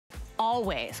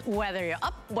always, whether you're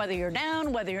up, whether you're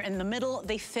down, whether you're in the middle,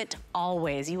 they fit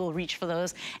always. You will reach for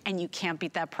those and you can't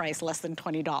beat that price, less than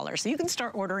 $20. So you can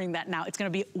start ordering that now. It's gonna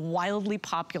be wildly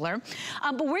popular.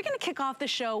 But we're gonna kick off the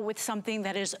show with something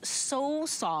that is so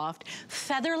soft,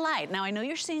 feather light. Now I know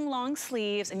you're seeing long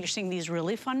sleeves and you're seeing these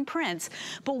really fun prints,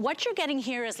 but what you're getting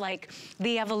here is like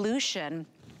the evolution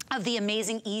of the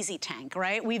amazing Easy Tank,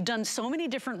 right? We've done so many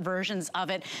different versions of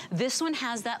it. This one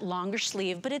has that longer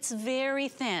sleeve, but it's very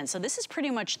thin. So this is pretty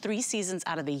much 3 seasons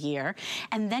out of the year.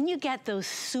 And then you get those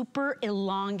super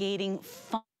elongating,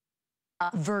 fun,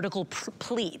 vertical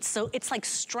pleats. So it's like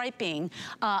striping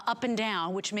up and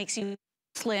down, which makes you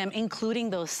slim, including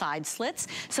those side slits.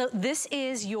 So this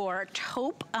is your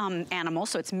taupe animal,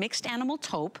 so it's mixed animal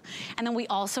taupe. And then we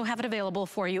also have it available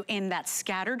for you in that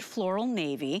scattered floral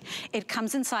navy. It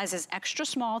comes in sizes extra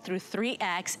small through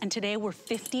 3X, and today we're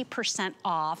 50%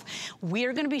 off.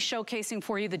 We're gonna be showcasing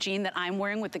for you the jean that I'm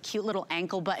wearing with the cute little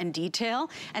ankle button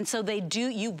detail. And so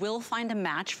you will find a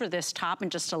match for this top in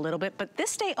just a little bit, but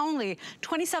this day only,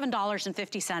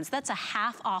 $27.50. That's a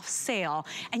half off sale,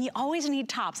 and you always need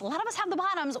tops. A lot of us have the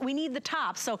bottoms, we need the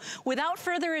tops. So without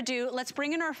further ado, let's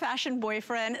bring in our fashion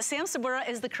boyfriend. Sam Sabura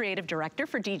is the creative director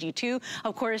for DG2.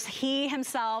 Of course, he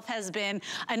himself has been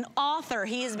an author.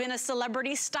 He has been a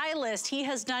celebrity stylist. He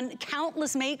has done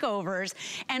countless makeovers,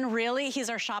 and really, he's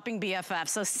our shopping BFF.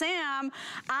 So Sam,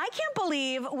 I can't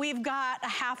believe we've got a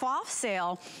half off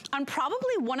sale on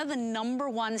probably one of the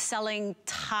 #1 selling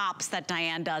tops that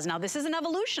Diane does. Now, this is an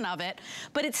evolution of it,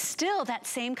 but it's still that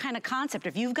same kind of concept.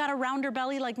 If you've got a rounder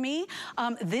belly like me,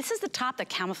 this is the top that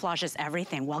camouflages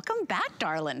everything. Welcome back,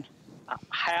 darling.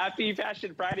 Happy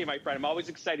Fashion Friday, my friend. I'm always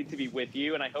excited to be with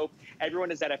you, and I hope everyone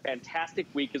has had a fantastic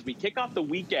week. As we kick off the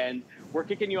weekend, we're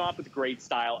kicking you off with great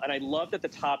style, and I love that the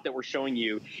top that we're showing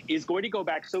you is going to go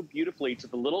back so beautifully to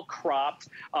the little cropped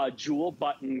jewel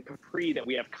button capri that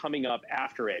we have coming up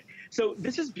after it. So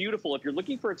this is beautiful. If you're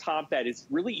looking for a top that is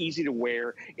really easy to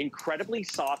wear, incredibly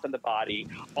soft on the body,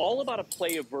 all about a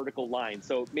play of vertical lines.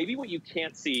 So maybe what you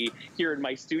can't see here in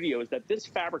my studio is that this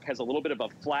fabric has a little bit of a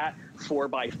flat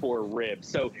 4x4 rib.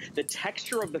 So the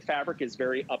texture of the fabric is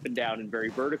very up and down and very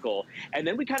vertical. And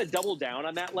then we kind of double down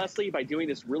on that, Leslie, by doing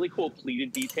this really cool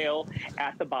pleated detail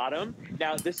at the bottom.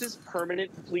 Now, this is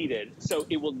permanent pleated, so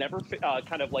it will never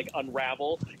kind of like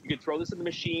unravel. You can throw this in the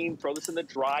machine, throw this in the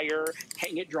dryer,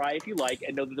 hang it dry if you like,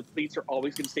 and know that the pleats are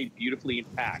always going to stay beautifully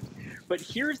intact. But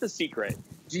here's the secret.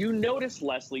 Do you notice,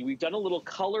 Leslie, we've done a little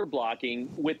color blocking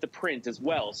with the print as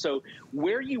well. So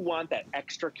where you want that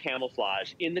extra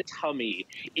camouflage, in the tummy,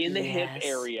 in the hip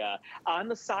area, on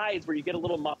the sides where you get a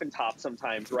little muffin top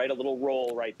sometimes, right? A little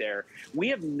roll right there. We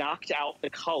have knocked out the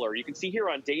color. You can see here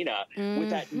on Dana with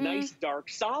that nice dark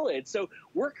solid. So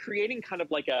we're creating kind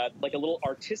of like a little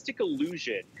artistic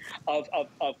illusion of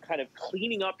kind of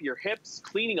cleaning up your hips,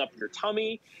 cleaning up your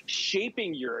tummy,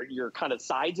 shaping your kind of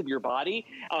sides of your body.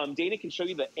 Dana can show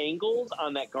you the angles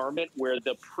on that garment where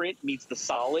the print meets the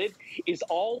solid is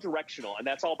all directional, and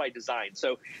that's all by design.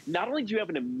 So not only do you have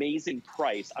an amazing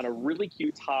price on a really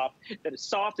cute top that is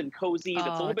soft and cozy, that's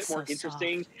a little bit more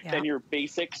interesting than your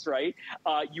basics, right?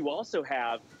 You also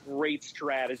have great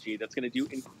strategy that's going to do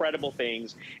incredible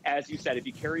things. As you said, if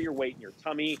you carry your weight in your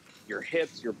tummy, your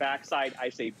hips, your backside, I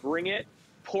say bring it,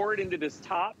 pour it into this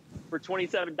top for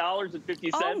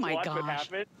 $27.50. Watch what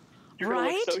happens. You're going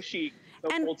to look so chic.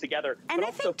 Pulled together, and but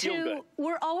I think too, good.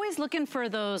 We're always looking for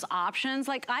those options.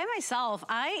 Like I myself,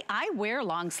 I wear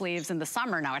long sleeves in the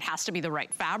summer. Now it has to be the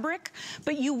right fabric,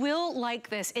 but you will like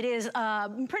this. It is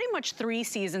pretty much 3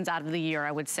 seasons out of the year,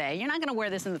 I would say. You're not gonna wear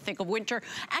this in the thick of winter.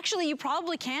 Actually, you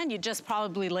probably can. You just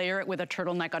probably layer it with a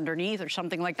turtleneck underneath or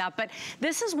something like that. But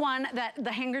this is one that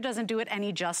the hanger doesn't do it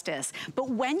any justice.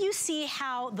 But when you see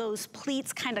how those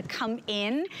pleats kind of come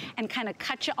in and kind of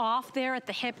cut you off there at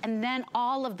the hip, and then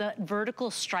all of the vertical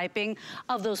striping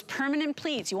of those permanent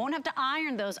pleats. You won't have to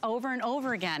iron those over and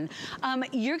over again.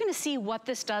 You're gonna see what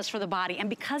this does for the body. And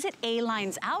because it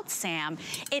A-lines out, Sam,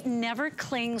 it never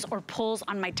clings or pulls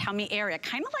on my tummy area.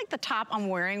 Kind of like the top I'm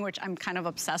wearing, which I'm kind of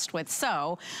obsessed with.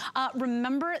 So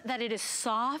remember that it is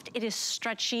soft, it is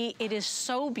stretchy, it is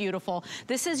so beautiful.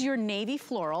 This is your navy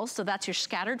floral, so that's your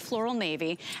scattered floral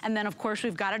navy. And then of course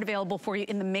we've got it available for you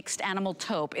in the mixed animal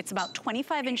taupe. It's about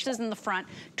 25 inches in the front,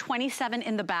 27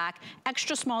 in the back,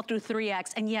 extra small through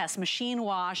 3X, and yes, machine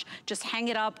wash, just hang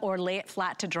it up or lay it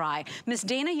flat to dry. Miss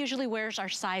Dana usually wears our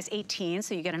size 18,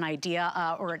 so you get an idea,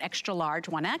 or an extra large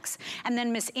 1X. And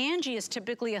then Miss Angie is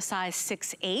typically a size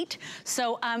 6'8".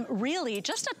 So really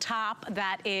just a top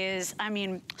that is, I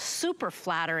mean, super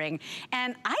flattering.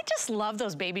 And I just love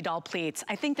those baby doll pleats.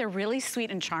 I think they're really sweet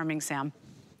and charming, Sam.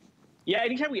 Yeah,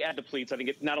 anytime we add the pleats, I think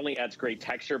it not only adds great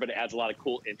texture, but it adds a lot of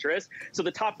cool interest. So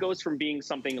the top goes from being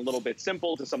something a little bit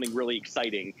simple to something really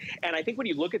exciting. And I think when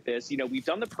you look at this, you know, we've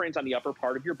done the print on the upper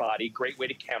part of your body, great way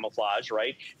to camouflage,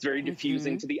 right? It's very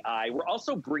diffusing to the eye. We're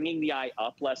also bringing the eye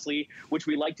up, Leslie, which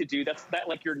we like to do. That's that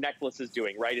like your necklace is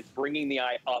doing, right? It's bringing the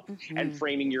eye up and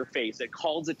framing your face. It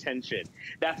calls attention.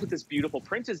 That's what this beautiful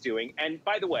print is doing. And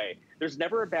by the way, there's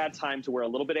never a bad time to wear a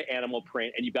little bit of animal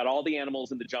print, and you've got all the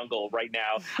animals in the jungle right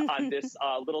now on this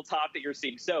little top that you're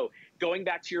seeing. So going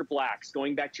back to your blacks,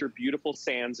 going back to your beautiful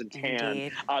sands and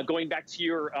tan, going back to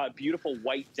your beautiful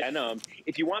white denim.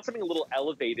 If you want something a little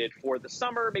elevated for the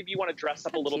summer, maybe you want to dress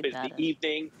up a little bit in the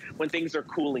evening when things are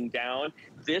cooling down.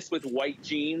 This with white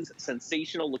jeans,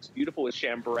 sensational, looks beautiful with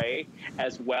chambray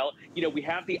as well. You know, we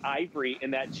have the ivory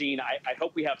in that jean. I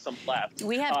hope we have some left.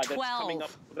 We have 12. That's coming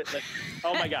up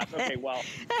oh my gosh, okay, well,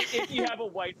 if you have a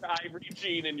white ivory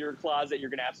jean in your closet, you're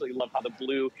gonna absolutely love how the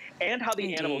blue and how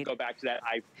the animal go back to that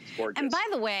ivory. It's gorgeous. And by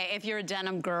the way, if you're a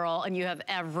denim girl and you have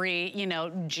every, you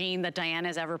know, jean that Diane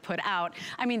has ever put out,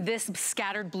 I mean, this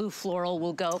scattered blue floral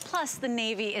will go. Plus, the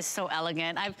navy is so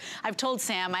elegant. I've told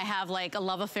Sam I have like a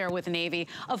love affair with navy.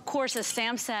 Of course, as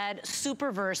Sam said,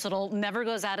 super versatile, never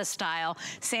goes out of style.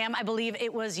 Sam, I believe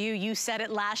it was you said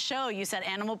it last show. You said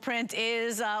animal print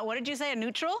is, what did you say, a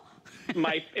neutral?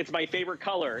 It's my favorite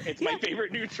color. It's my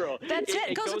favorite neutral. That's it.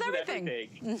 It goes with everything.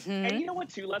 And you know what,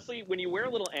 too, Leslie? When you wear a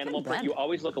little animal print, you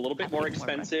always look a little bit more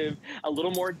expensive, a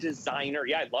little more designer.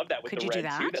 Yeah, I love that with the red,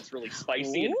 too. That's really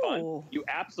spicy and fun. You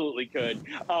absolutely could.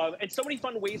 And so many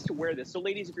fun ways to wear this. So,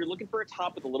 ladies, if you're looking for a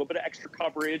top with a little bit of extra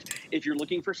coverage, if you're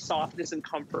looking for softness and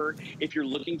comfort, if you're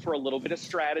looking for a little bit of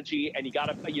strategy, and you got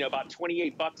about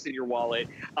 28 bucks in your wallet,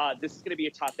 this is going to be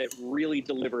a top that really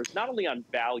delivers not only on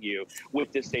value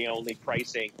with this day-only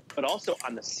pricing, but also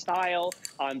on the style,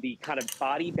 on the kind of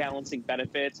body balancing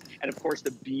benefits, and of course the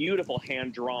beautiful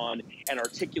hand-drawn and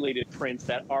articulated prints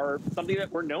that are something that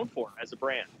we're known for as a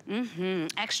brand.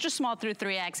 Extra small through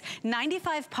 3X,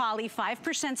 95 poly, 5%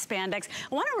 spandex.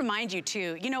 I want to remind you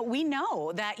too, you know, we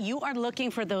know that you are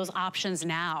looking for those options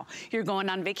now. You're going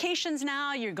on vacations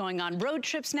now, you're going on road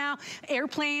trips now,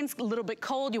 airplanes, a little bit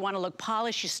cold, you want to look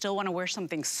polished, you still want to wear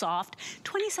something soft.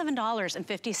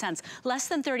 $27.50, less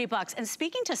than 30 bucks. And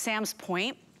speaking to Sam's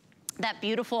point, that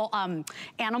beautiful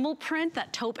animal print,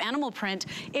 that taupe animal print,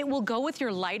 it will go with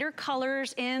your lighter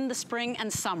colors in the spring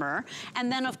and summer.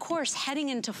 And then, of course, heading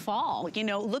into fall, you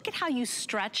know, look at how you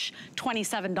stretch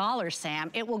 $27,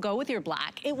 Sam. It will go with your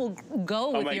black. It will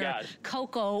go with your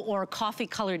cocoa or coffee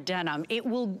colored denim. It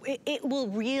will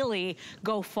really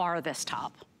go far, this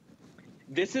top.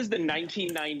 This is the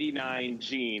 1999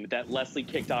 jean that Leslie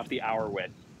kicked off the hour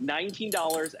with.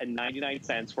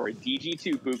 $19.99 for a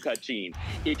DG2 bootcut jean.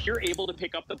 If you're able to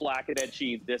pick up the black of that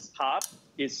jean, this top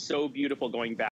is so beautiful going back.